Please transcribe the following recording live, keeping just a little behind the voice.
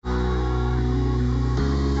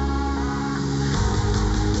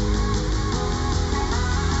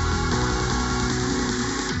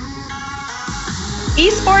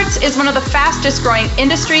Esports is one of the fastest growing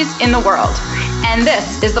industries in the world. And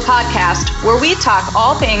this is the podcast where we talk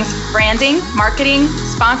all things branding, marketing,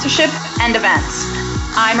 sponsorship, and events.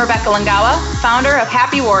 I'm Rebecca Langawa, founder of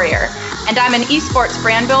Happy Warrior, and I'm an esports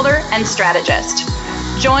brand builder and strategist.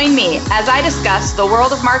 Join me as I discuss the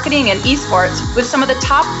world of marketing and esports with some of the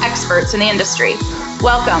top experts in the industry.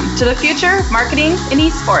 Welcome to the future of marketing in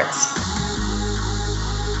esports.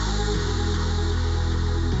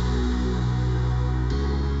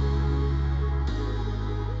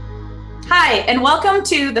 Hi, and welcome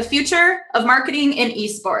to the future of marketing in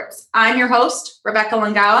esports. I'm your host, Rebecca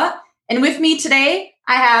Langawa, and with me today,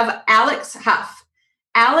 I have Alex Huff.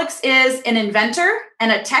 Alex is an inventor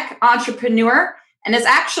and a tech entrepreneur, and has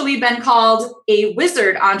actually been called a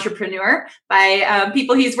wizard entrepreneur by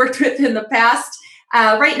people he's worked with in the past.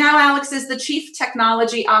 Right now, Alex is the Chief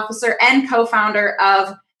Technology Officer and co-founder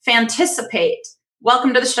of Fanticipate.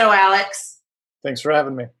 Welcome to the show, Alex. Thanks for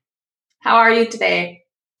having me. How are you today?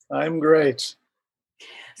 I'm great.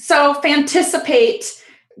 So Fanticipate,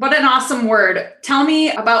 what an awesome word. Tell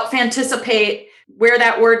me about Fanticipate, where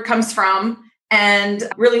that word comes from, and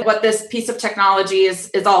really what this piece of technology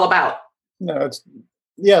is all about.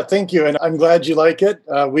 Thank you. And I'm glad you like it.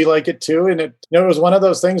 We like it too. And it was one of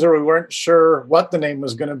those things where we weren't sure what the name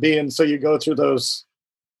was going to be. And so you go through those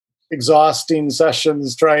exhausting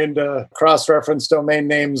sessions trying to cross-reference domain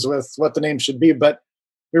names with what the name should be. But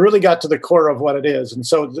we really got to the core of what it is. And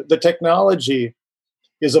so the technology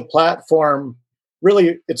is a platform,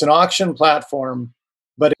 really it's an auction platform,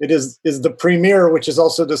 but it is the premier, which is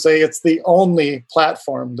also to say it's the only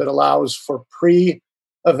platform that allows for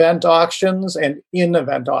pre-event auctions and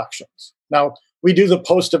in-event auctions. Now, we do the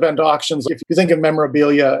post-event auctions. If you think of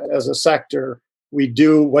memorabilia as a sector, we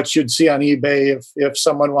do what you'd see on eBay if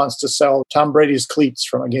someone wants to sell Tom Brady's cleats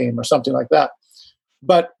from a game or something like that.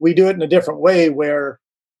 But we do it in a different way where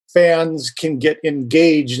fans can get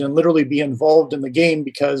engaged and literally be involved in the game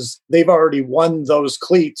because they've already won those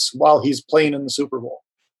cleats while he's playing in the Super Bowl.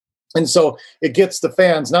 And so it gets the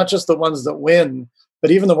fans, not just the ones that win,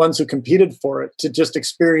 but even the ones who competed for it, to just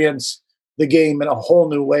experience the game in a whole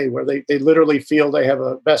new way where they literally feel they have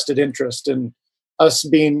a vested interest. And us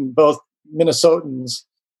being both Minnesotans,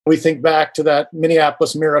 we think back to that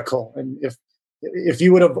Minneapolis Miracle. And if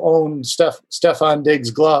you would have owned Stefon Diggs'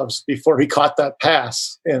 gloves before he caught that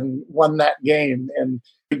pass and won that game, and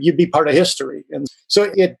you'd be part of history. And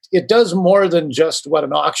so it does more than just what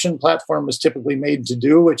an auction platform is typically made to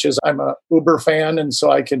do, which is I'm a Uber fan, and so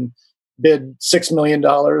I can bid $6 million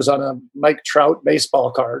on a Mike Trout baseball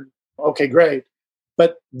card. Okay, great.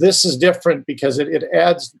 But this is different because it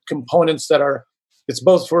adds components that are, it's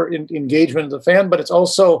both for engagement of the fan, but it's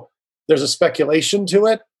also, there's a speculation to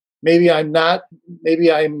it. Maybe I'm not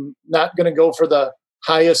going to go for the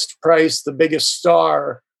highest price, the biggest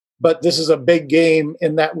star, but this is a big game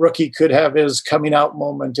and that rookie could have his coming out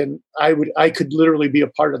moment. And I could literally be a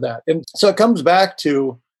part of that. And so it comes back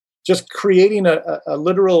to just creating a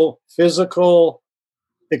literal physical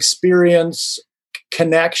experience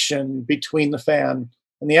connection between the fan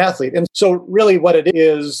and the athlete. And so really what it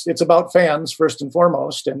is, it's about fans first and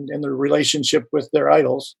foremost and their relationship with their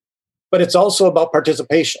idols, but it's also about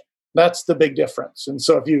participation. That's the big difference. And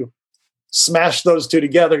so if you smash those two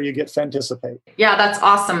together, you get Fanticipate. Yeah, that's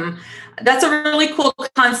awesome. That's a really cool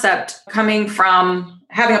concept coming from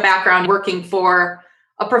having a background working for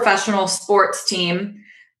a professional sports team.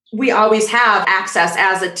 We always have access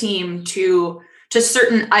as a team to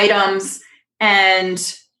certain items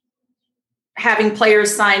and having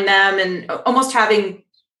players sign them and almost having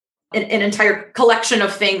an entire collection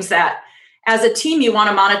of things that as a team you want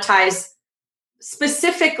to monetize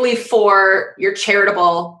specifically for your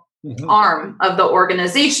charitable arm of the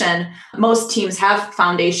organization. Most teams have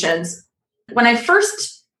foundations. When I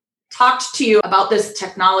first talked to you about this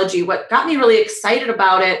technology, what got me really excited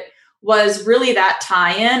about it was really that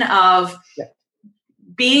tie-in of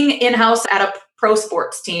being in-house at a pro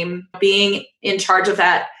sports team, being in charge of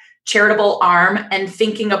that charitable arm and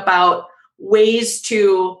thinking about ways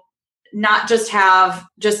to not just have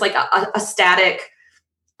just like a static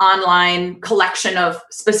online collection of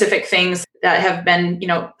specific things that have been,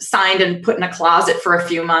 signed and put in a closet for a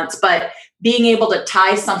few months, but being able to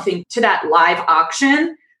tie something to that live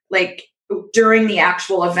auction, like during the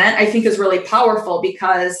actual event, I think is really powerful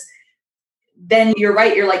because then you're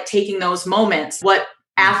right. You're like taking those moments. What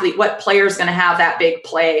athlete, what player is going to have that big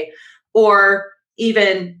play? Or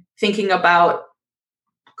even thinking about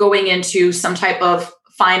going into some type of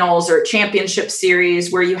finals or championship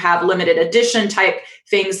series where you have limited edition type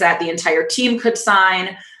things that the entire team could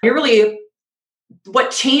sign. You're really,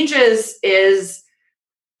 what changes is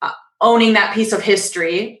owning that piece of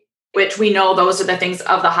history, which we know those are the things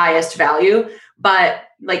of the highest value, but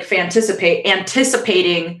like Fanticipate,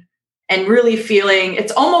 anticipating and really feeling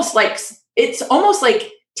it's almost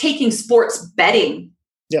like taking sports betting.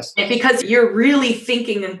 Yes. And because you're really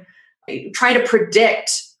thinking and trying to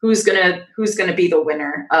predict who's gonna be the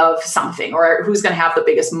winner of something or who's gonna have the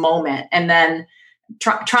biggest moment, and then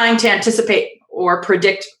trying to anticipate or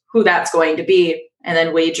predict who that's going to be, and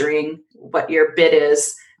then wagering what your bid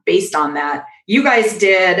is based on that. You guys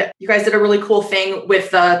did a really cool thing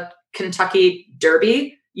with the Kentucky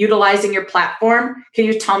Derby, utilizing your platform. Can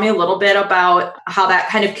you tell me a little bit about how that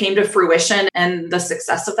kind of came to fruition and the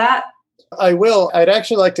success of that? I will. I'd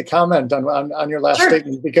actually like to comment on your last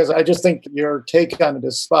statement, because I just think your take on it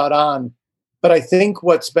is spot on. But I think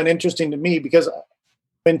what's been interesting to me, because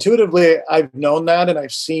intuitively I've known that, and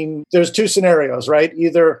I've seen there's two scenarios, right?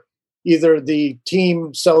 Either the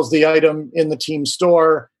team sells the item in the team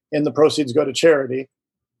store and the proceeds go to charity,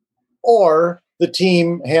 or the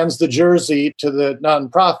team hands the jersey to the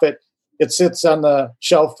nonprofit. It sits on the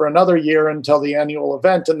shelf for another year until the annual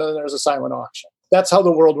event, and then there's a silent auction. That's how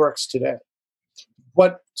the world works today.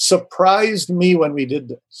 What surprised me when we did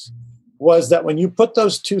this was that when you put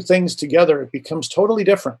those two things together, it becomes totally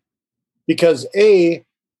different. Because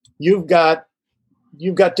you've got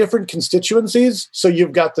different constituencies. So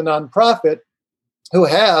you've got the nonprofit who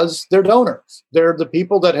has their donors. They're the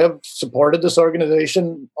people that have supported this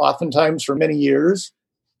organization oftentimes for many years.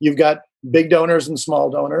 You've got big donors and small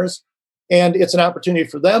donors. And it's an opportunity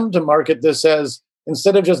for them to market this as,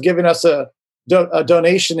 instead of just giving us a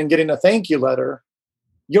donation and getting a thank you letter,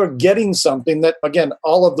 you're getting something that, again,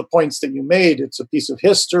 all of the points that you made, it's a piece of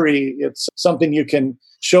history, it's something you can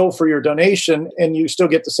show for your donation, and you still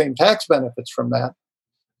get the same tax benefits from that.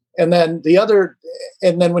 And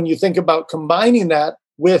then when you think about combining that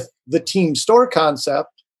with the team store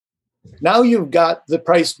concept, now you've got the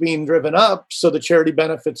price being driven up, so the charity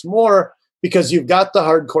benefits more, because you've got the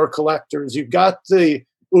hardcore collectors, you've got the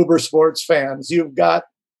Uber sports fans, you've got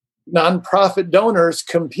nonprofit donors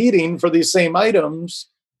competing for these same items,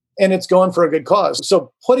 and it's going for a good cause.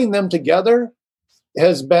 So putting them together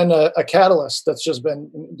has been a catalyst that's just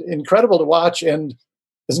been incredible to watch. And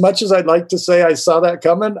as much as I'd like to say I saw that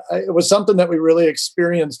coming, it was something that we really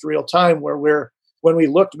experienced real time, where when we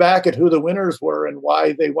looked back at who the winners were and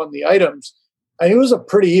why they won the items, it was a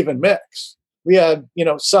pretty even mix. We had,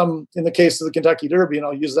 some, in the case of the Kentucky Derby, and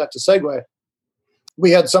I'll use that to segue,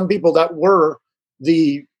 we had some people that were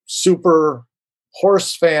the super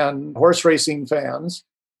horse racing fans,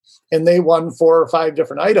 and they won 4 or 5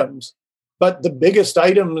 different items. But the biggest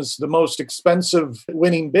items, the most expensive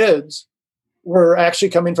winning bids, were actually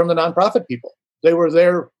coming from the nonprofit people. They were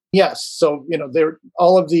there, yes. So,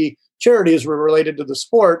 all of the charities were related to the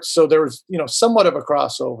sport. So there was, somewhat of a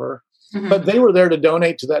crossover. Mm-hmm. But they were there to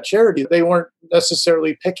donate to that charity. They weren't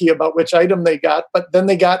necessarily picky about which item they got, but then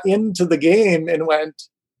they got into the game and went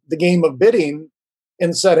the game of bidding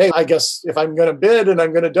and said, hey, I guess if I'm going to bid and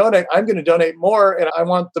I'm going to donate, I'm going to donate more, and I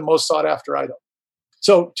want the most sought after item.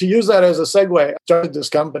 So to use that as a segue, I started this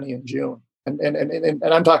company in June. And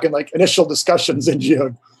I'm talking like initial discussions in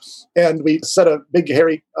June. And we set a big,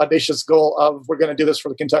 hairy, audacious goal of, we're going to do this for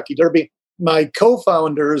the Kentucky Derby. My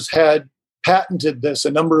co-founders had patented this a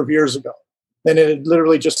number of years ago, and it had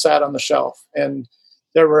literally just sat on the shelf. And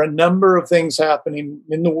there were a number of things happening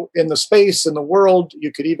in the space, in the world.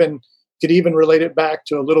 You could even relate it back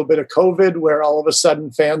to a little bit of COVID, where all of a sudden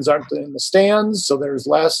fans aren't in the stands. So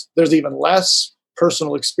there's even less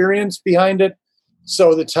personal experience behind it.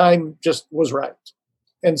 So the time just was right.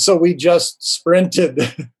 And so we just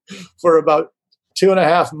sprinted for about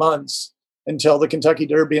 2.5 months until the Kentucky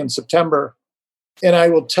Derby in September. And I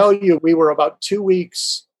will tell you, we were about 2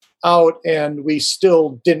 weeks out, and we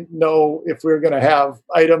still didn't know if we were going to have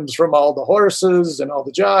items from all the horses and all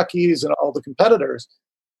the jockeys and all the competitors.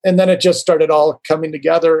 And then it just started all coming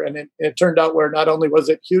together. And it turned out where not only was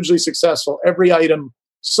it hugely successful, every item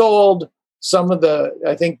sold.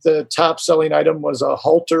 I think the top selling item was a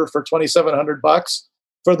halter for $2,700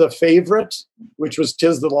 for the favorite, which was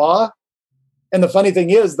 'Tis the Law. And the funny thing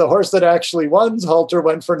is, the horse that actually won's halter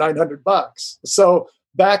went for $900. So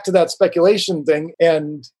back to that speculation thing,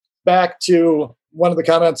 and back to one of the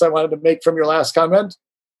comments I wanted to make from your last comment.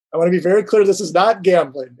 I want to be very clear, this is not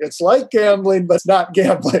gambling. It's like gambling, but it's not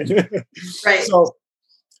gambling. Right. So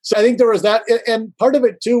I think there was that. And part of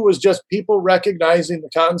it, too, was just people recognizing the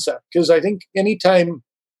concept. Because I think anytime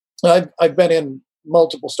I've been in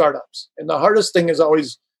multiple startups, and the hardest thing is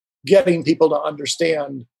always getting people to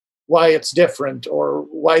understand why it's different, or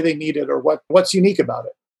why they need it, or what's unique about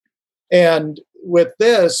it. And with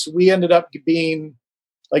this, we ended up being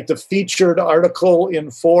like the featured article in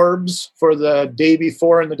Forbes for the day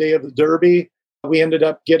before and the day of the Derby. We ended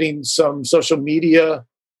up getting some social media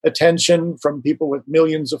attention from people with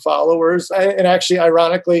millions of followers. And actually,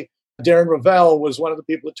 ironically, Darren Ravel was one of the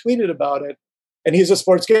people that tweeted about it. And he's a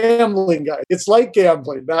sports gambling guy. It's like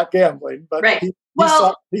gambling, not gambling, but right.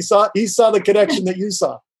 he saw the connection that you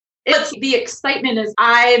saw. It's the excitement is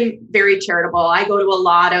I'm very charitable. I go to a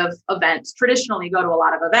lot of events, traditionally go to a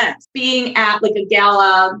lot of events. Being at like a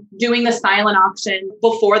gala, doing the silent auction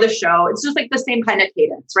before the show, it's just like the same kind of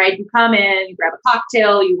cadence, right? You come in, you grab a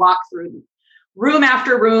cocktail, you walk through room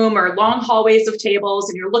after room or long hallways of tables,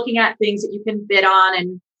 and you're looking at things that you can bid on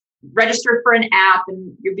and register for an app,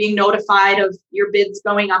 and you're being notified of your bids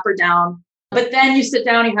going up or down. But then you sit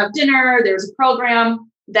down, you have dinner, there's a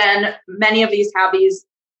program. Then many of these have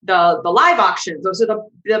the live auctions. Those are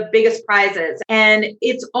the biggest prizes. And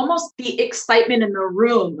it's almost the excitement in the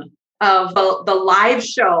room of the live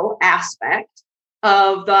show aspect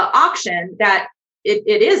of the auction that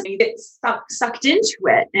it is. You get sucked into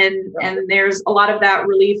it. And there's a lot of that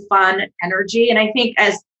really fun energy. And I think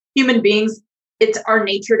as human beings, it's our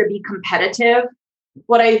nature to be competitive.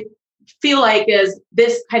 What I feel like is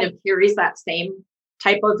this kind of carries that same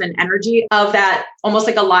type of an energy of that, almost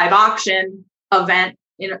like a live auction event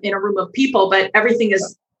in a room of people, but everything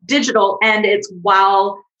is digital, and it's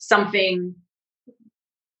while something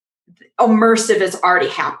immersive is already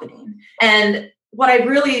happening. And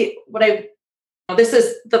this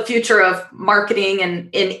is the future of marketing and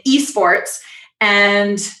in esports.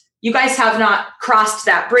 And you guys have not crossed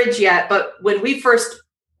that bridge yet, but when we first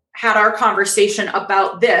had our conversation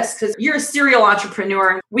about this, because you're a serial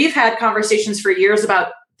entrepreneur, we've had conversations for years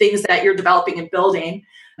about things that you're developing and building,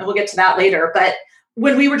 and we'll get to that later. But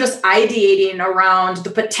when we were just ideating around the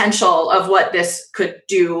potential of what this could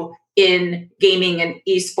do in gaming and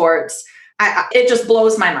esports, it just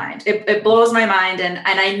blows my mind. It blows my mind. And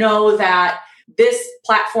I know that this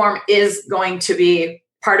platform is going to be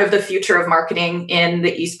part of the future of marketing in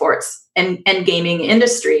the esports and gaming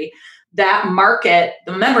industry. That market,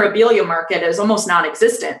 the memorabilia market, is almost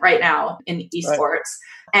non-existent right now in esports.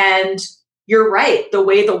 Right. And you're right. The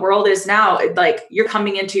way the world is now, like, you're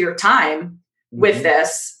coming into your time with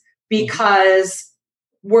this, because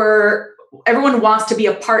everyone wants to be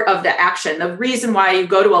a part of the action. The reason why you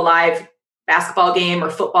go to a live basketball game or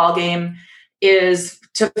football game is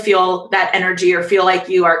to feel that energy or feel like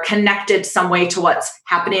you are connected some way to what's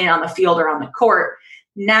happening on the field or on the court.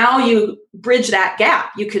 Now you bridge that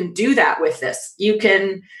gap. You can do that with this. You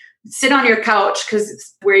can sit on your couch, because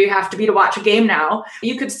it's where you have to be to watch a game now.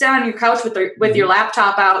 You could sit on your couch with your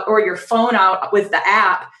laptop out or your phone out with the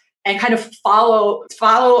app and kind of follow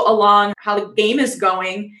along how the game is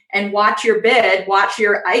going and watch your bid, watch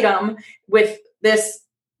your item with this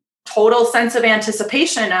total sense of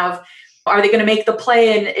anticipation of, are they going to make the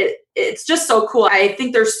play? And it's just so cool. I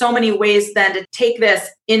think there's so many ways then to take this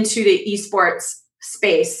into the esports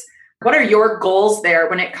space. What are your goals there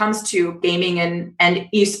when it comes to gaming and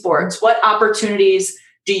esports? What opportunities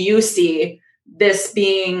do you see this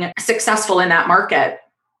being successful in that market?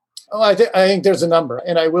 Oh, I think there's a number.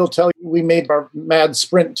 And I will tell you, we made our mad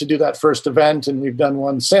sprint to do that first event, and we've done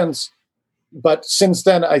one since. But since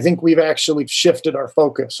then, I think we've actually shifted our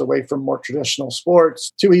focus away from more traditional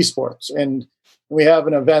sports to esports. And we have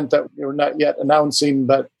an event that we're not yet announcing,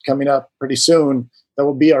 but coming up pretty soon, that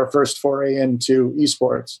will be our first foray into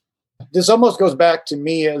esports. This almost goes back to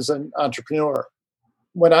me as an entrepreneur.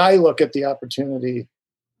 When I look at the opportunity,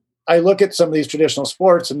 I look at some of these traditional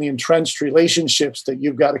sports and the entrenched relationships that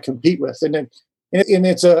you've got to compete with. And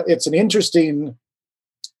it's an interesting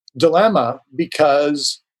dilemma,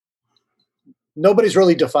 because nobody's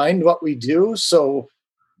really defined what we do. So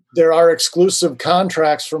there are exclusive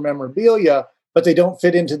contracts for memorabilia, but they don't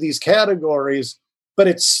fit into these categories. But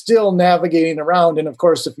it's still navigating around. And of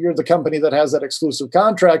course, if you're the company that has that exclusive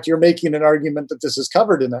contract, you're making an argument that this is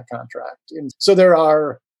covered in that contract. And so there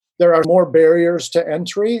are more barriers to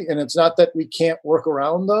entry. And it's not that we can't work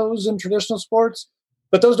around those in traditional sports,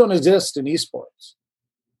 but those don't exist in esports.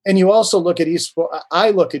 And you also look at esports.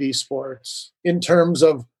 I look at esports in terms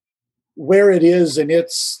of where it is in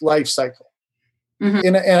its life cycle.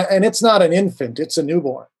 Mm-hmm. And it's not an infant, it's a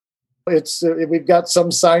newborn. We've got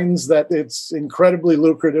some signs that it's incredibly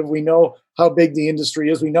lucrative. We know how big the industry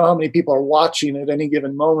is. We know how many people are watching at any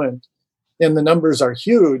given moment, and the numbers are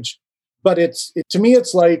huge. But to me,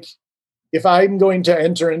 it's like, if I'm going to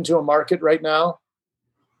enter into a market right now,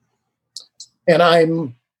 and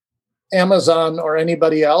I'm Amazon or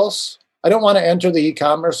anybody else, I don't want to enter the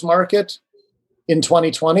e-commerce market in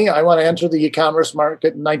 2020. I want to enter the e-commerce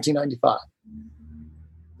market in 1995.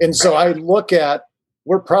 And so I look at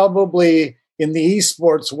we're probably in the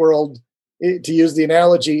esports world, to use the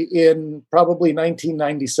analogy, in probably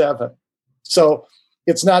 1997. So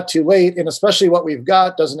it's not too late. And especially what we've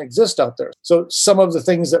got doesn't exist out there. So some of the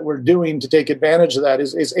things that we're doing to take advantage of that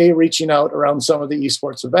is reaching out around some of the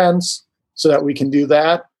esports events so that we can do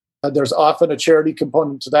that. There's often a charity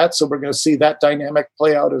component to that. So we're going to see that dynamic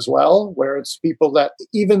play out as well, where it's people that,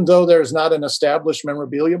 even though there's not an established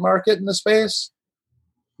memorabilia market in the space,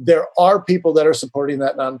 there are people that are supporting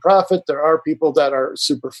that nonprofit. There are people that are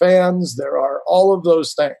super fans. There are all of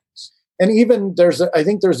those things. And even I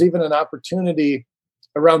think there's even an opportunity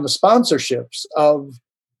around the sponsorships of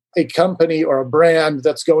a company or a brand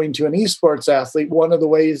that's going to an esports athlete. One of the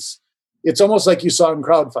ways, it's almost like you saw in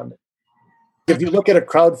crowdfunding. If you look at a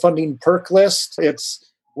crowdfunding perk list,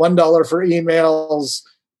 it's $1 for emails,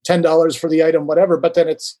 $10 for the item, whatever. But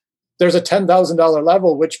then there's a $10,000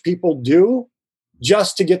 level, which people do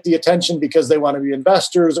just to get the attention because they want to be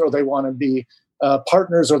investors or they want to be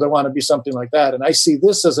partners or they want to be something like that. And I see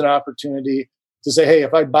this as an opportunity to say, hey,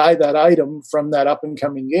 if I buy that item from that up and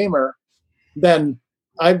coming gamer, then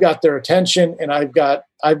I've got their attention and I've got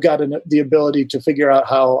the ability to figure out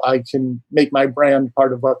how I can make my brand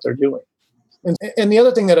part of what they're doing. And the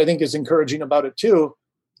other thing that I think is encouraging about it too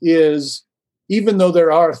is, even though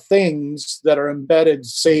there are things that are embedded,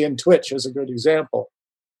 say in Twitch as a good example,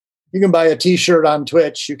 you can buy a t-shirt on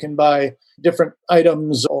Twitch, you can buy different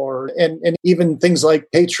items and even things like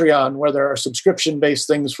Patreon, where there are subscription-based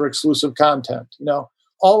things for exclusive content.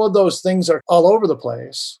 All of those things are all over the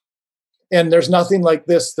place. And there's nothing like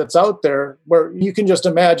this that's out there where you can just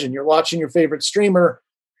imagine you're watching your favorite streamer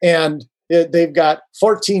and they've got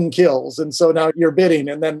 14 kills. And so now you're bidding.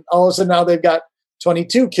 And then all of a sudden now they've got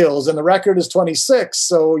 22 kills and the record is 26.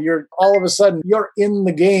 So all of a sudden you're in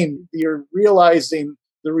the game. You're realizing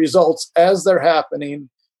the results as they're happening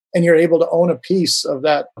and you're able to own a piece of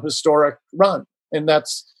that historic run. And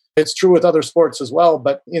it's true with other sports as well.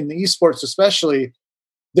 But in the esports especially,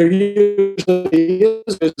 there usually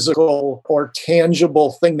is a physical or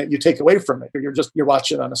tangible thing that you take away from it. You're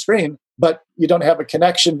watching it on a screen, but you don't have a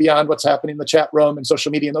connection beyond what's happening in the chat room and social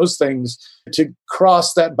media and those things to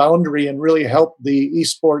cross that boundary and really help the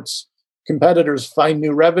esports competitors find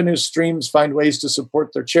new revenue streams, find ways to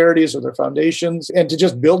support their charities or their foundations, and to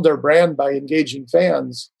just build their brand by engaging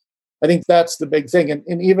fans. I think that's the big thing.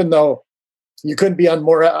 And even though you couldn't be on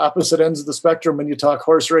more opposite ends of the spectrum when you talk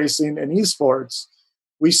horse racing and esports,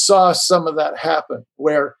 we saw some of that happen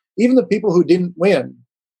where even the people who didn't win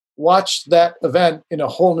watched that event in a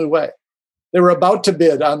whole new way. They were about to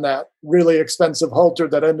bid on that really expensive halter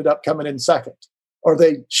that ended up coming in second, or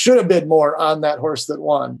they should have bid more on that horse that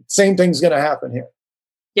won. Same thing's going to happen here.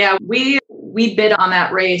 Yeah, we bid on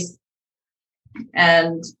that race,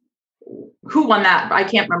 and who won that? I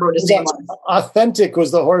can't remember what his name was. Authentic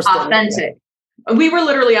was the horse. Authentic. We were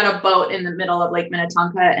literally on a boat in the middle of Lake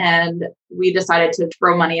Minnetonka, and we decided to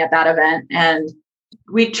throw money at that event. And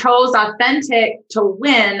we chose Authentic to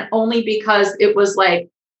win only because it was like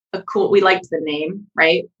we liked the name,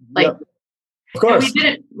 right? Like, yeah, of course.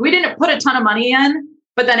 We didn't put a ton of money in,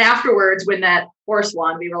 but then afterwards, when that horse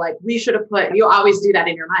won, we were like, you always do that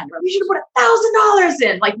in your mind. We should have put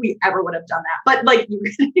 $1,000 in. Like we ever would have done that. But like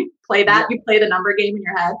you play that, you play the number game in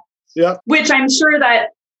your head. Yeah. Which I'm sure that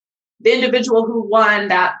the individual who won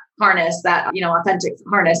that harness, that, Authentic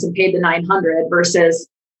harness, and paid the $900 versus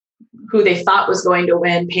who they thought was going to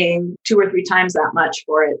win, paying 2 or 3 times that much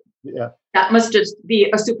for it. Yeah. That must just be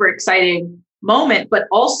a super exciting moment, but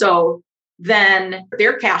also then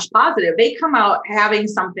they're cash positive. They come out having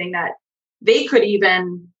something that they could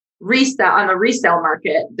even resell on a resale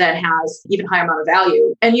market that has even higher amount of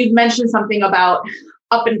value. And you'd mentioned something about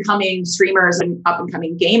up and coming streamers and up and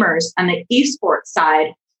coming gamers on the esports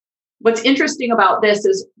side. What's interesting about this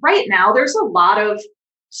is right now, there's a lot of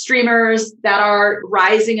streamers that are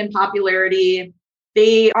rising in popularity.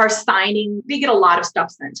 They get a lot of stuff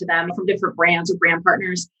sent to them from different brands or brand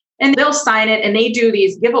partners, and they'll sign it and they do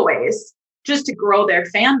these giveaways just to grow their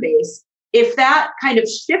fan base. If that kind of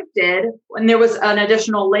shifted and there was an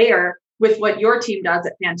additional layer with what your team does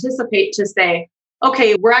at Fanticipate to say,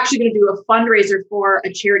 okay, we're actually going to do a fundraiser for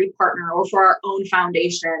a charity partner or for our own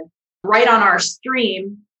foundation right on our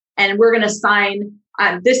stream. And we're going to sign,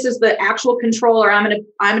 this is the actual controller. I'm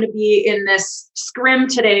going to be in this scrim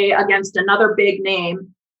today against another big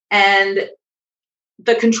name. And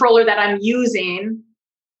the controller that I'm using,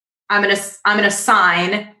 I'm going to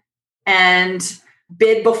sign and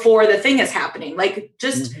bid before the thing is happening. Like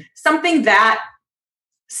just something that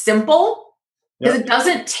simple, because it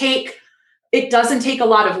doesn't take a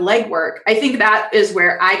lot of legwork. I think that is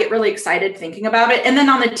where I get really excited thinking about it. And then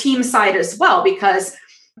on the team side as well, because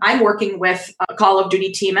I'm working with a Call of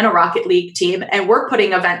Duty team and a Rocket League team, and we're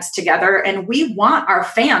putting events together, and we want our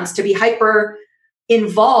fans to be hyper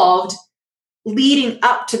involved leading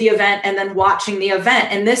up to the event and then watching the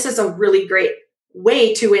event. And this is a really great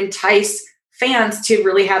way to entice fans to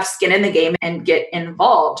really have skin in the game and get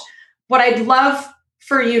involved. What I'd love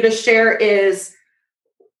for you to share is,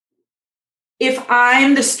 if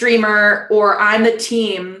I'm the streamer or I'm the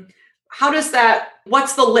team, what's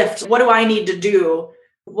the lift? What do I need to do?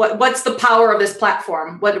 What's the power of this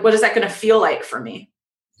platform? What is that going to feel like for me?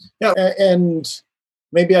 Yeah, and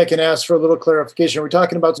maybe I can ask for a little clarification. We're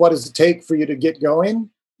talking about what does it take for you to get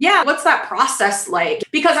going? Yeah, what's that process like?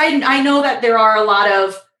 Because I know that there are a lot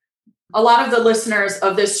of the listeners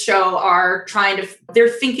of this show are they're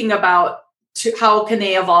thinking about how can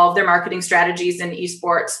they evolve their marketing strategies in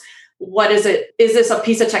esports. What is it? Is this a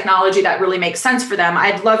piece of technology that really makes sense for them?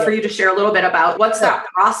 I'd love for you to share a little bit about what's that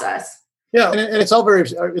process. Yeah, and it's all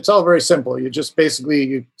very simple. You just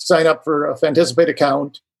basically sign up for a Fanticipate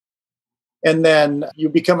account, and then you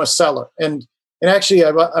become a seller. And actually,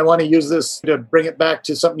 I want to use this to bring it back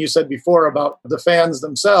to something you said before about the fans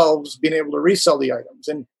themselves being able to resell the items.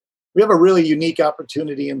 And we have a really unique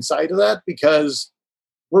opportunity inside of that, because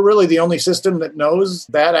we're really the only system that knows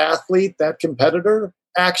that athlete, that competitor,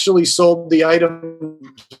 actually sold the item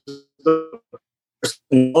to the person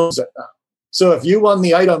who owns it now. So if you won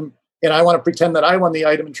the item and I want to pretend that I won the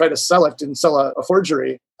item and try to sell it and sell a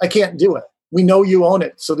forgery, I can't do it. We know you own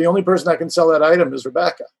it. So the only person that can sell that item is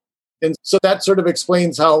Rebecca. And so that sort of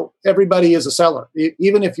explains how everybody is a seller.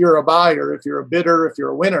 Even if you're a buyer, if you're a bidder, if you're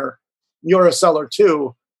a winner, you're a seller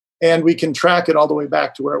too. And we can track it all the way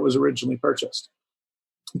back to where it was originally purchased.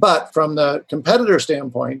 But from the competitor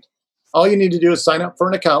standpoint, all you need to do is sign up for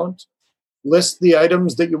an account, list the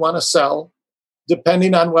items that you want to sell.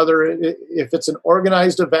 Depending on if it's an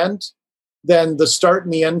organized event, then the start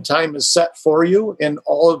and the end time is set for you, and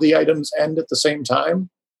all of the items end at the same time.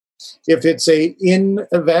 If it's a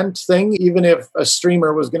in-event thing, even if a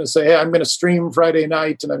streamer was going to say, hey, I'm going to stream Friday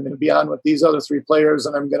night and I'm going to be on with these other 3 players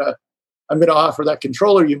and I'm going to offer that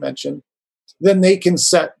controller you mentioned, then they can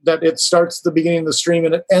set that it starts at the beginning of the stream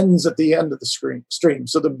and it ends at the end of the stream.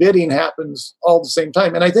 So the bidding happens all at the same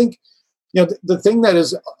time. And I think, the thing that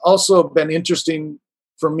has also been interesting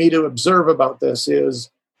for me to observe about this is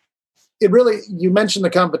you mentioned the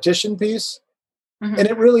competition piece, and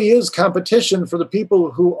it really is competition for the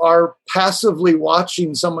people who are passively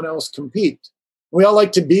watching someone else compete. We all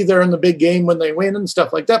like to be there in the big game when they win and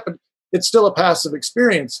stuff like that, but it's still a passive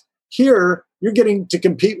experience. Here, you're getting to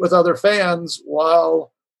compete with other fans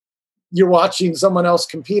while you're watching someone else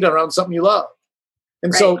compete around something you love.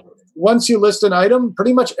 And so once you list an item,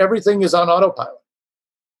 pretty much everything is on autopilot.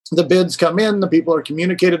 The bids come in, the people are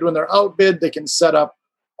communicated when they're outbid, they can set up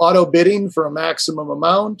auto bidding for a maximum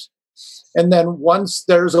amount. And then once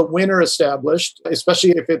there's a winner established,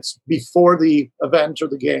 especially if it's before the event or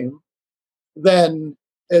the game, then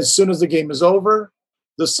as soon as the game is over,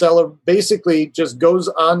 the seller basically just goes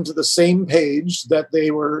on to the same page that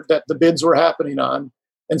the bids were happening on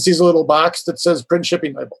and sees a little box that says print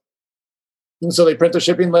shipping label. And so they print the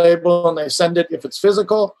shipping label and they send it if it's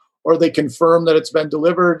physical, or they confirm that it's been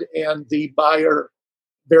delivered, and the buyer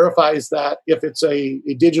verifies that if it's a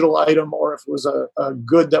digital item or if it was a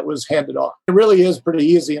good that was handed off. It really is pretty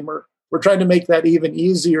easy, and we're trying to make that even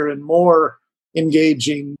easier and more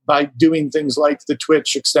engaging by doing things like the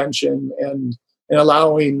Twitch extension and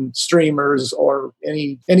allowing streamers or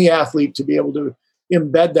any athlete to be able to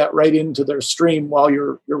embed that right into their stream while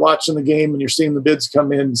you're watching the game and you're seeing the bids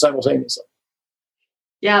come in simultaneously.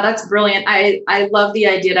 Yeah, that's brilliant. I love the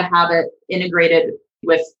idea to have it integrated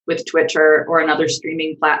with Twitch or another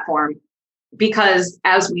streaming platform, because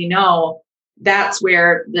as we know, that's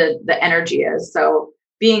where the energy is. So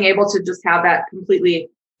being able to just have that completely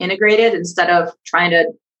integrated instead of trying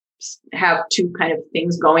to have 2 kind of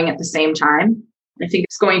things going at the same time, I think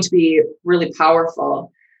it's going to be really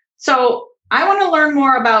powerful. So I want to learn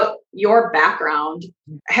more about your background.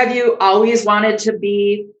 Have you always wanted to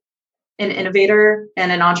be an innovator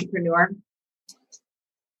and an entrepreneur?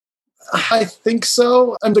 I think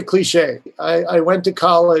so. I'm the cliche. I went to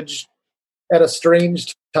college at a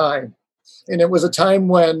strange time. And it was a time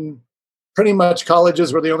when pretty much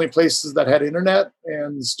colleges were the only places that had internet,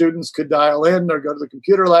 and students could dial in or go to the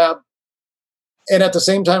computer lab. And at the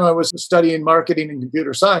same time, I was studying marketing and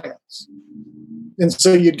computer science. And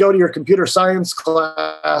so you'd go to your computer science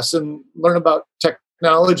class and learn about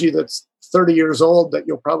technology that's 30 years old that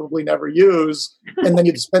you'll probably never use. And then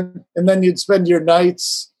you'd spend your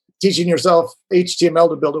nights teaching yourself HTML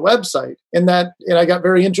to build a website. And I got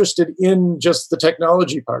very interested in just the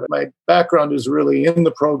technology part. My background is really in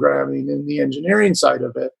the programming and the engineering side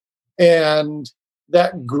of it. And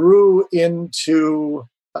that grew into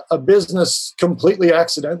a business completely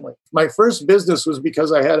accidentally. My first business was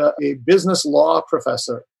because I had a business law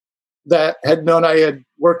professor that had known I had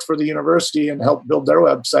worked for the university and helped build their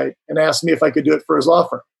website and asked me if I could do it for his law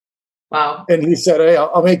firm. Wow. And he said, hey,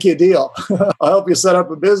 I'll make you a deal. I'll help you set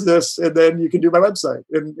up a business and then you can do my website.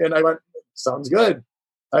 And I went, sounds good.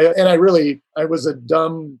 I was a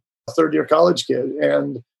dumb third-year college kid.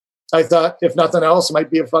 And I thought, if nothing else, it might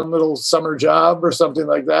be a fun little summer job or something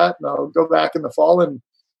like that. And I'll go back in the fall. And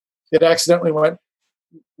it accidentally went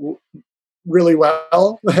really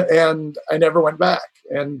well. And I never went back.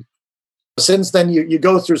 And since then, you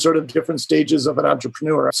go through sort of different stages of an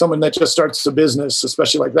entrepreneur. Someone that just starts a business,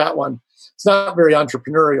 especially like that one, it's not very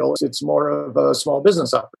entrepreneurial. It's more of a small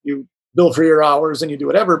business opportunity. You bill for your hours and you do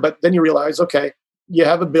whatever, but then you realize, okay, you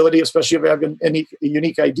have ability, especially if you have a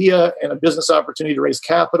unique idea and a business opportunity to raise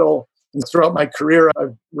capital. And throughout my career,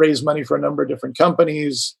 I've raised money for a number of different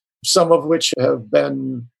companies, some of which have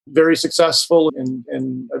been very successful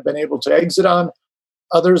and I've been able to exit on.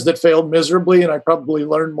 Others that failed miserably, and I probably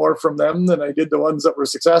learned more from them than I did the ones that were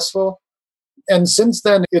successful. And since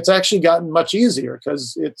then, it's actually gotten much easier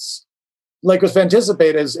because it's like with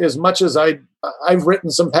Fanticipate, as much as I've written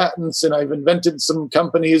some patents and I've invented some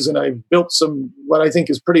companies and I've built some what I think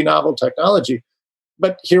is pretty novel technology.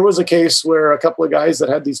 But here was a case where a couple of guys that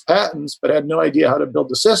had these patents but had no idea how to build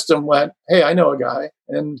the system went, hey, I know a guy.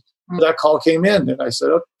 And that call came in and I said,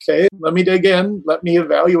 okay, let me dig in. Let me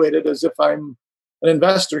evaluate it as if I'm an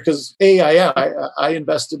investor, because I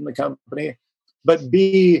invested in the company, but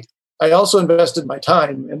B, I also invested my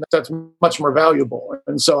time, and that's much more valuable.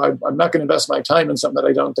 And so I'm not going to invest my time in something that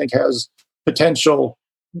I don't think has potential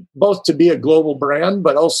both to be a global brand,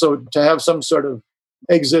 but also to have some sort of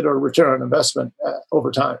exit or return on investment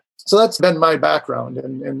over time. So that's been my background.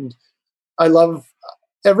 And I love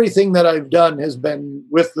everything that I've done has been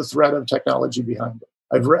with the thread of technology behind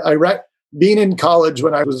it. Being in college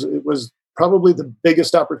when it was probably the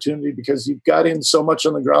biggest opportunity because you've got in so much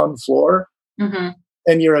on the ground floor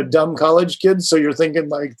and you're a dumb college kid. So you're thinking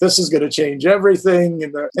like, this is going to change everything.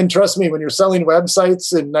 And trust me, when you're selling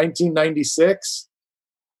websites in 1996,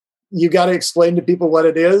 you got to explain to people what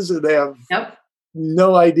it is. And they have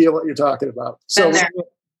no idea what you're talking about. So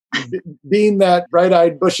being that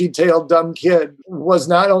bright-eyed, bushy-tailed, dumb kid was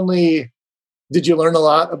not only did you learn a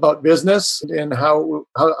lot about business and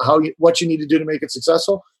what you need to do to make it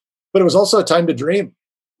successful, but it was also a time to dream.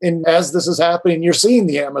 And as this is happening, you're seeing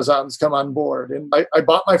the Amazons come on board. And I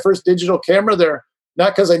bought my first digital camera there,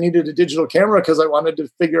 not because I needed a digital camera, because I wanted to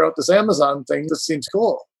figure out this Amazon thing. This seems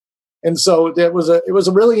cool. And so it was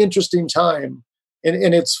a really interesting time.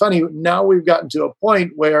 And it's funny, now we've gotten to a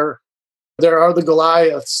point where there are the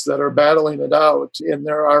Goliaths that are battling it out. And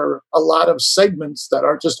there are a lot of segments that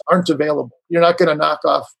aren't available. You're not going to knock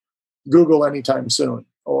off Google anytime soon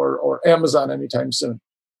or Amazon anytime soon.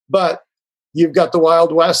 But you've got the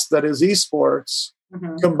Wild West that is esports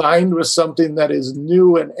combined with something that is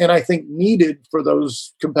new and I think needed for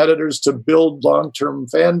those competitors to build long-term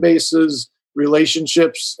fan bases,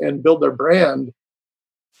 relationships, and build their brand.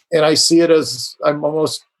 And I see it as I'm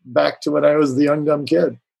almost back to when I was the young, dumb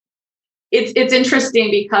kid. It's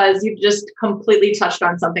interesting because you've just completely touched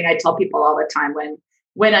on something I tell people all the time when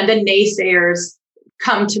the naysayers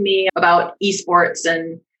come to me about esports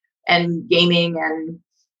and gaming, and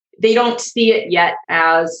they don't see it yet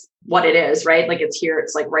as what it is, right? Like it's here,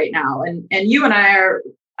 it's like right now. And you and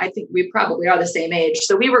I think we probably are the same age.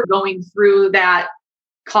 So we were going through that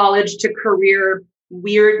college to career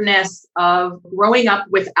weirdness of growing up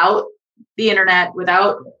without the internet,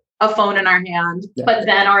 without a phone in our hand. Yeah. But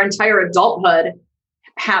then our entire adulthood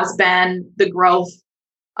has been the growth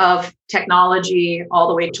of technology all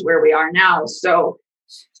the way to where we are now. So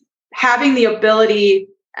having the ability,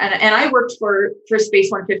 and I worked for Space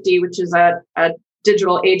 150, which is a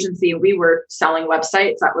digital agency. We were selling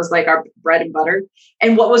websites. That was like our bread and butter.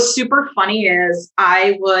 And what was super funny is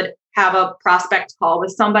I would have a prospect call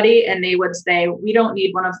with somebody and they would say, we don't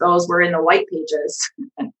need one of those. We're in the white pages.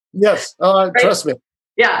 Yes. Right? Trust me.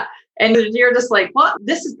 Yeah. And you're just like, well,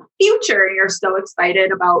 this is the future. And you're so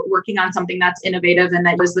excited about working on something that's innovative and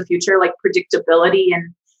that is the future, like predictability.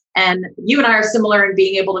 And you and I are similar in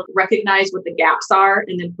being able to recognize what the gaps are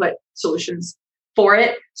and then put solutions for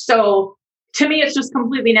it. So to me, it's just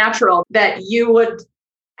completely natural that you would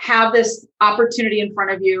have this opportunity in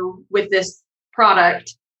front of you with this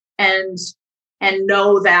product and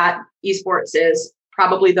know that esports is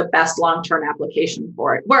probably the best long-term application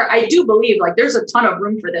for it. Where I do believe like there's a ton of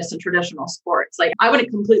room for this in traditional sports. Like I wouldn't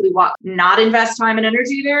completely not invest time and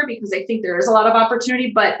energy there because I think there is a lot of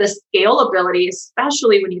opportunity, but the scalability,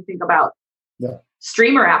 especially when you think about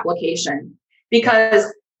streamer application, because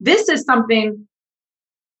this is something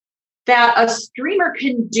that a streamer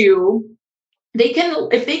can do.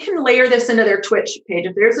 If they can layer this into their Twitch page,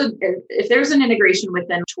 if there's an integration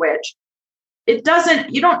within Twitch,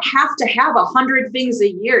 you don't have to have 100 things a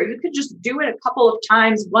year. You could just do it a couple of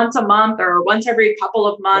times, once a month or once every couple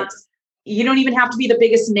of months. You don't even have to be the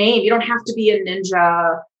biggest name. You don't have to be a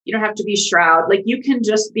ninja. You don't have to be Shroud. Like you can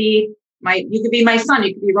just be you could be my son.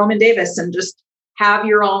 You could be Roman Davis and just have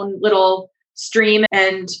your own little stream,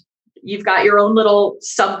 and you've got your own little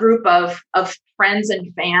subgroup of friends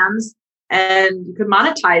and fans, and you could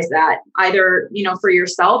monetize that either, for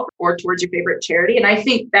yourself or towards your favorite charity. And I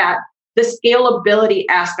think that the scalability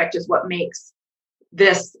aspect is what makes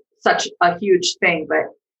this such a huge thing. But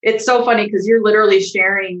it's so funny because you're literally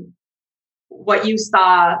sharing what you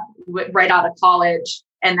saw right out of college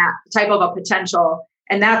and that type of a potential.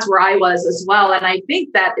 And that's where I was as well. And I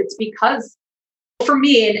think that it's because for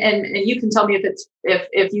me, and you can tell me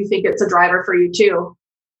if you think it's a driver for you too,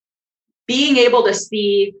 being able to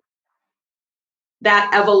see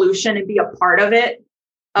that evolution and be a part of it,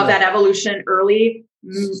 that evolution early,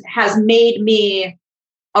 has made me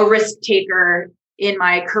a risk taker in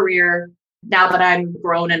my career now that I'm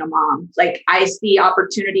grown and a mom. Like I see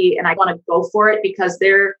opportunity and I want to go for it because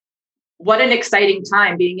what an exciting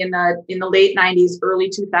time being in the late 90s, early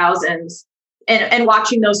 2000s and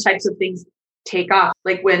watching those types of things take off.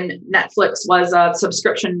 Like when Netflix was a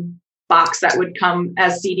subscription box that would come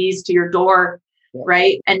as CDs to your door,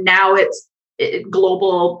 right? And now it's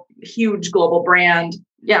global, huge global brand.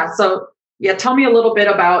 Yeah. So tell me a little bit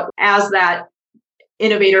about, as that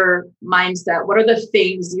innovator mindset, what are the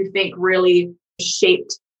things you think really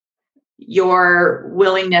shaped your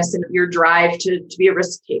willingness and your drive to be a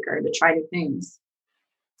risk taker, to try new things?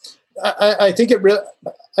 I think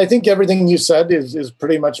everything you said is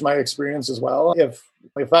pretty much my experience as well. If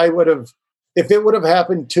it would have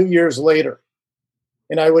happened 2 years later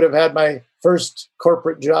and I would have had my first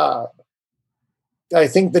corporate job, I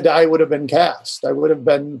think the die would have been cast. I would have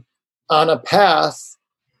been on a path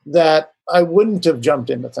that I wouldn't have jumped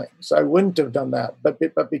into things. I wouldn't have done that. But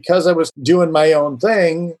because I was doing my own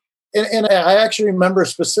thing, and I actually remember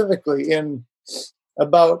specifically in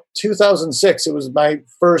about 2006, it was my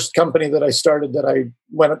first company that I started that I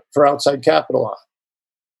went for outside capital on.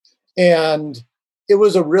 And it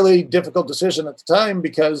was a really difficult decision at the time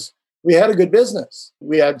because we had a good business.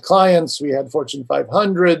 We had clients, we had Fortune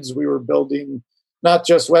 500s, we were building not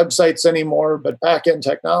just websites anymore, but back-end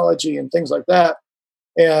technology and things like that.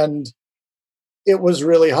 And it was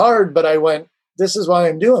really hard, but I went, this is why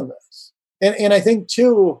I'm doing this. And I think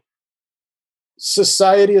too,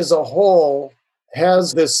 society as a whole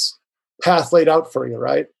has this path laid out for you,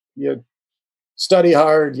 right? You study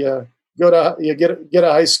hard, you get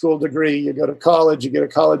a high school degree, you go to college, you get a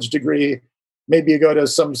college degree, maybe you go to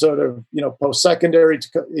some sort of, post-secondary,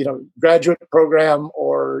 graduate program,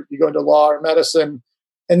 or you go into law or medicine,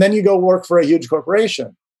 and then you go work for a huge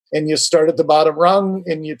corporation and you start at the bottom rung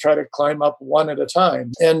and you try to climb up one at a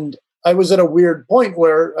time. And I was at a weird point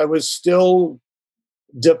where I was still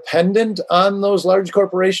dependent on those large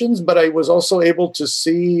corporations, but I was also able to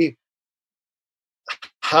see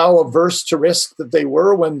how averse to risk that they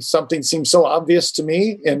were when something seemed so obvious to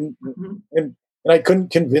me, and I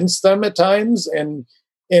couldn't convince them at times, and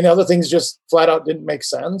other things just flat out didn't make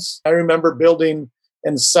sense. I remember building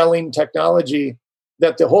and selling technology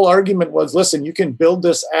that the whole argument was, listen, you can build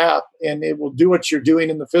this app and it will do what you're doing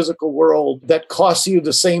in the physical world that costs you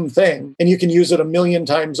the same thing, and you can use it 1 million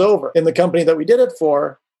times over. And the company that we did it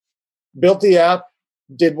for built the app,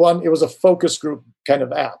 it was a focus group kind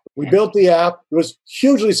of app. We built the app. It was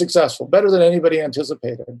hugely successful, better than anybody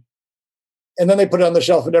anticipated. And then they put it on the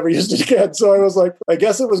shelf and never used it again. So I was like, I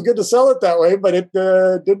guess it was good to sell it that way, but it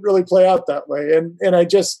didn't really play out that way. And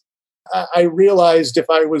I realized if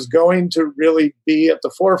I was going to really be at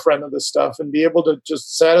the forefront of this stuff and be able to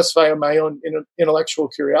just satisfy my own intellectual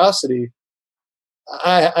curiosity,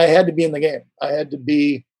 I had to be in the game. I had to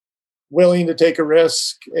be willing to take a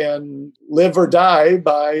risk and live or die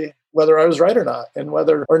by whether I was right or not, and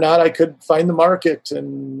whether or not I could find the market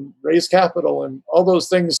and raise capital and all those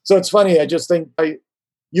things. So it's funny. I just think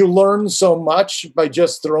you learn so much by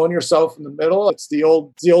just throwing yourself in the middle. It's the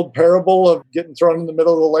old parable of getting thrown in the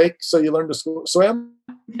middle of the lake so you learn to swim.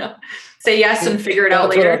 Yeah. Say yes and figure it out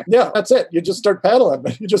later. That's it. You just start paddling.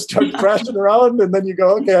 You just start crashing around, and then you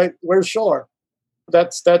go, okay, where's shore? I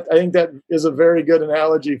think that is a very good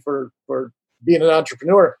analogy for being an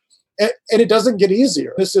entrepreneur. And it doesn't get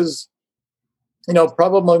easier. This is,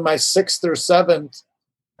 probably my sixth or seventh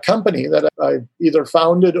company that I've either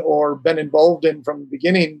founded or been involved in from the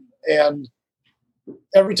beginning. And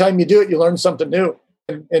every time you do it, you learn something new.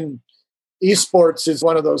 And esports is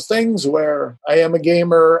one of those things where I am a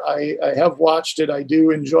gamer. I have watched it. I do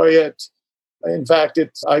enjoy it. In fact,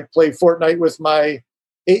 I play Fortnite with my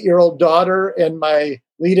 8-year-old daughter and my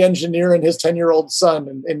lead engineer and his 10-year-old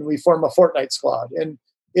son, and we form a Fortnite squad. And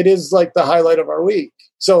it is like the highlight of our week.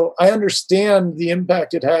 So I understand the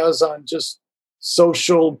impact it has on just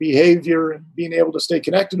social behavior and being able to stay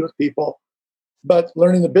connected with people. But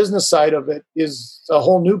learning the business side of it is a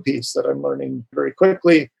whole new piece that I'm learning very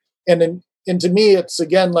quickly. And to me, it's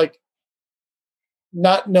again like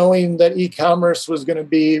not knowing that e-commerce was going to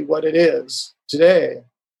be what it is today.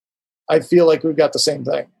 I feel like we've got the same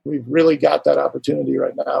thing. We've really got that opportunity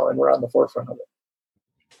right now, and we're on the forefront of it.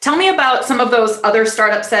 Tell me about some of those other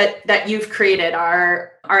startups that you've created.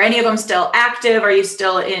 Are any of them still active? Are you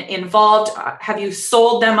still involved? Have you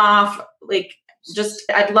sold them off?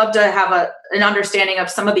 I'd love to have an understanding of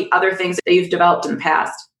some of the other things that you've developed in the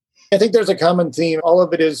past. I think there's a common theme. All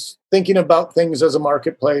of it is thinking about things as a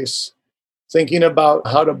marketplace, thinking about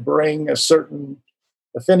how to bring a certain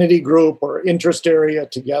affinity group or interest area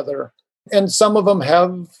together. And some of them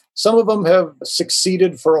have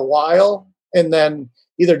succeeded for a while and then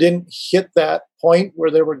either didn't hit that point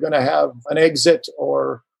where they were going to have an exit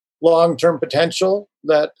or long-term potential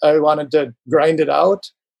that I wanted to grind it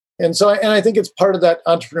out. And I think it's part of that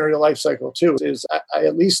entrepreneurial life cycle too, is I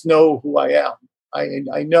at least know who I am.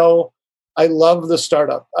 I know I love the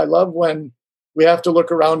startup. I love when we have to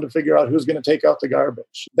look around to figure out who's going to take out the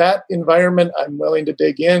garbage. That environment, I'm willing to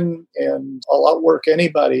dig in and I'll outwork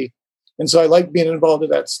anybody. And so I like being involved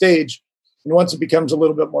at that stage. And once it becomes a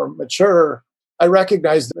little bit more mature, I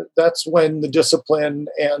recognize that that's when the discipline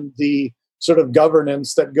and the sort of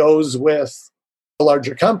governance that goes with a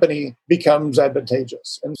larger company becomes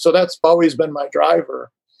advantageous. And so that's always been my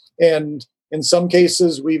driver. And in some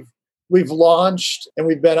cases, we've launched and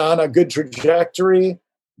we've been on a good trajectory,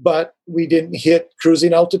 but we didn't hit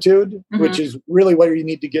cruising altitude, which is really where you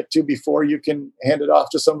need to get to before you can hand it off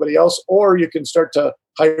to somebody else, or you can start to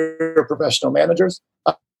hire professional managers.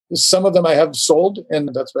 Some of them I have sold, and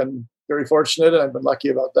that's been very fortunate, and I've been lucky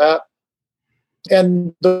about that.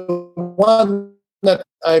 And the one that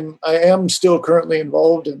I am still currently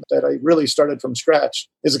involved in that I really started from scratch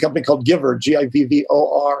is a company called Givor, GIVVOR.com.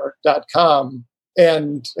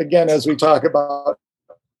 And again, as we talk about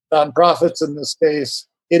nonprofits in this space,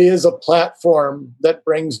 it is a platform that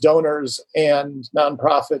brings donors and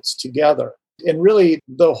nonprofits together. And really,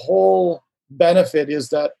 the whole benefit is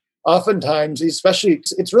that oftentimes, especially,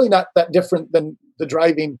 it's really not that different than the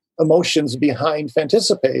driving emotions behind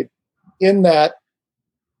Fanticipate, in that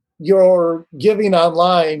you're giving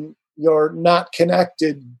online, you're not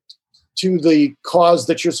connected to the cause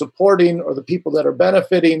that you're supporting or the people that are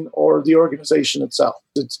benefiting or the organization itself.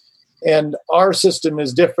 And our system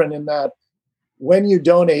is different in that when you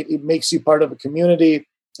donate, it makes you part of a community.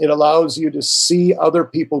 It allows you to see other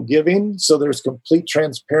people giving. So there's complete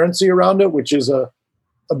transparency around it, which is a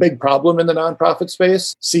big problem in the nonprofit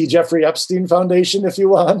space. See Jeffrey Epstein Foundation if you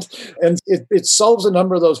want. And it solves a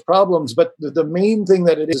number of those problems. But the main thing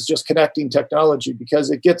that it is just connecting technology, because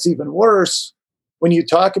it gets even worse when you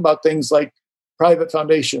talk about things like private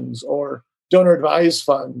foundations or donor advised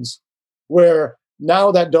funds, where now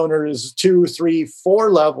that donor is 2, 3,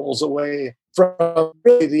 4 levels away from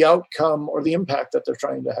really the outcome or the impact that they're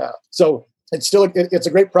trying to have. So it's a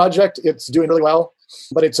great project. It's doing really well,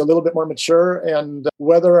 but it's a little bit more mature. And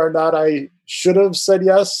whether or not I should have said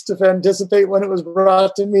yes to Fanticipate when it was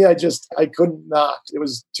brought to me, I couldn't not. It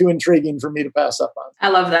was too intriguing for me to pass up on. I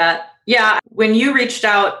love that. Yeah. When you reached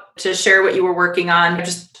out to share what you were working on,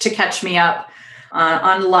 just to catch me up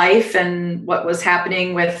on life and what was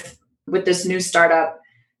happening with this new startup,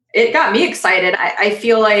 it got me excited. I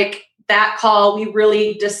feel like that call, we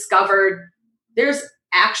really discovered there's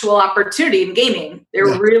actual opportunity in gaming. There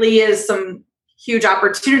really is some huge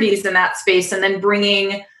opportunities in that space. And then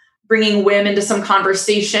bringing Wim into some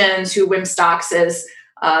conversations, who Wim Stocks is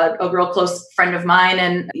a real close friend of mine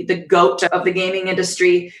and the GOAT of the gaming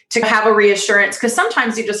industry, to have a reassurance. Because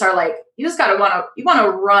sometimes you just are like, you want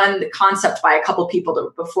to run the concept by a couple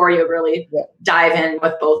people before you really dive in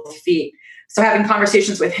with both feet. So having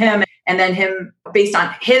conversations with him, and then him, based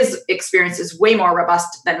on his experiences, way more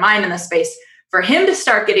robust than mine in the space, for him to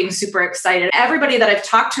start getting super excited. Everybody that I've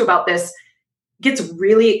talked to about this gets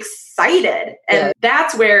really excited. And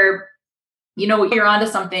that's where, you're onto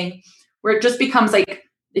something. where it just becomes like,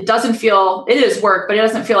 it is work, but it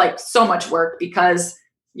doesn't feel like so much work because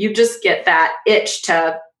you just get that itch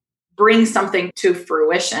to bring something to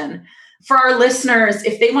fruition. For our listeners,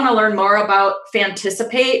 if they want to learn more about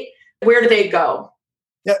Fanticipate, where do they go?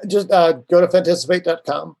 Yeah, just go to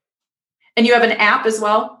fanticipate.com. And you have an app as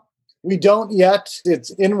well? We don't yet.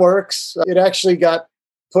 It's in works. It actually got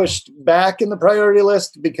pushed back in the priority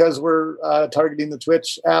list because we're targeting the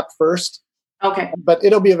Twitch app first. Okay. But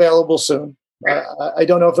it'll be available soon. I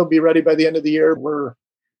don't know if it'll be ready by the end of the year. We're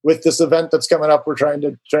with this event that's coming up. We're trying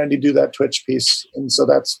to do that Twitch piece, and so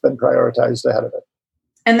that's been prioritized ahead of it.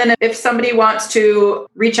 And then if somebody wants to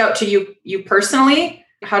reach out to you personally,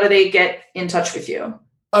 how do they get in touch with you?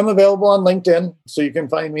 I'm available on LinkedIn, so you can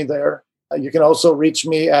find me there. You can also reach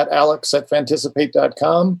me at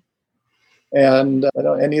alex@fanticipate.com and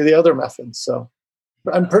any of the other methods. So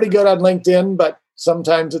I'm pretty good on LinkedIn, but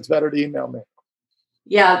sometimes it's better to email me.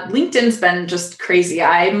 Yeah, LinkedIn's been just crazy.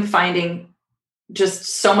 I'm finding just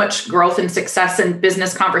so much growth and success in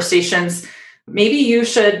business conversations. Maybe you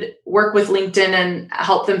should work with LinkedIn and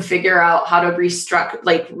help them figure out how to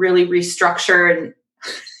really restructure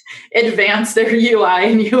and advance their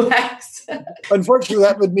UI and UX. Unfortunately,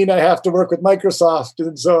 that would mean I have to work with Microsoft.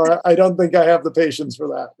 And so I don't think I have the patience for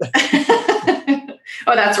that.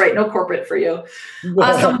 Oh, that's right. No corporate for you.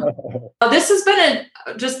 Awesome. This has been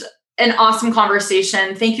just an awesome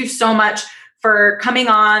conversation. Thank you so much for coming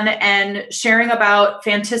on and sharing about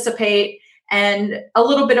Fanticipate and a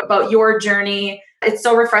little bit about your journey. It's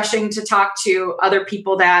so refreshing to talk to other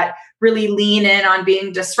people that really lean in on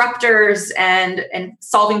being disruptors and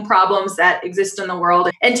solving problems that exist in the world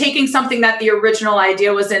and taking something that the original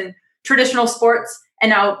idea was in traditional sports and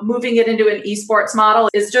now moving it into an esports model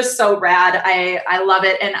is just so rad. I love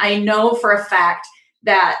it. And I know for a fact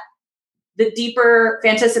that the deeper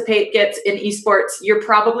Fanticipate gets in esports, you're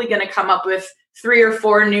probably going to come up with 3 or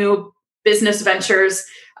 4 new business ventures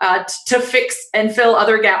to fix and fill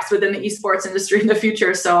other gaps within the esports industry in the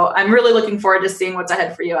future. So I'm really looking forward to seeing what's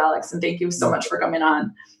ahead for you, Alex. And thank you so much for coming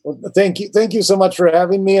on. Well, thank you so much for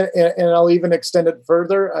having me. And I'll even extend it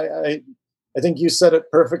further. I think you said it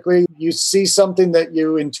perfectly. You see something that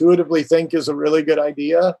you intuitively think is a really good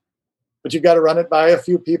idea, but you've got to run it by a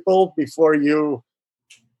few people before you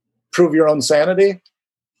prove your own sanity.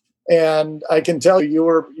 And I can tell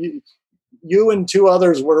you and 2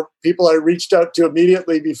 others were people I reached out to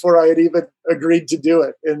immediately before I had even agreed to do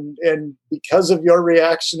it. And because of your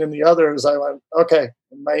reaction and the others, I went, okay,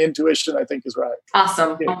 my intuition, I think, is right.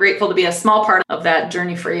 Awesome. I'm grateful to be a small part of that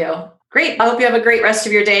journey for you. Great. I hope you have a great rest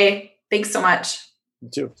of your day. Thanks so much. You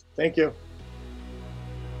too. Thank you.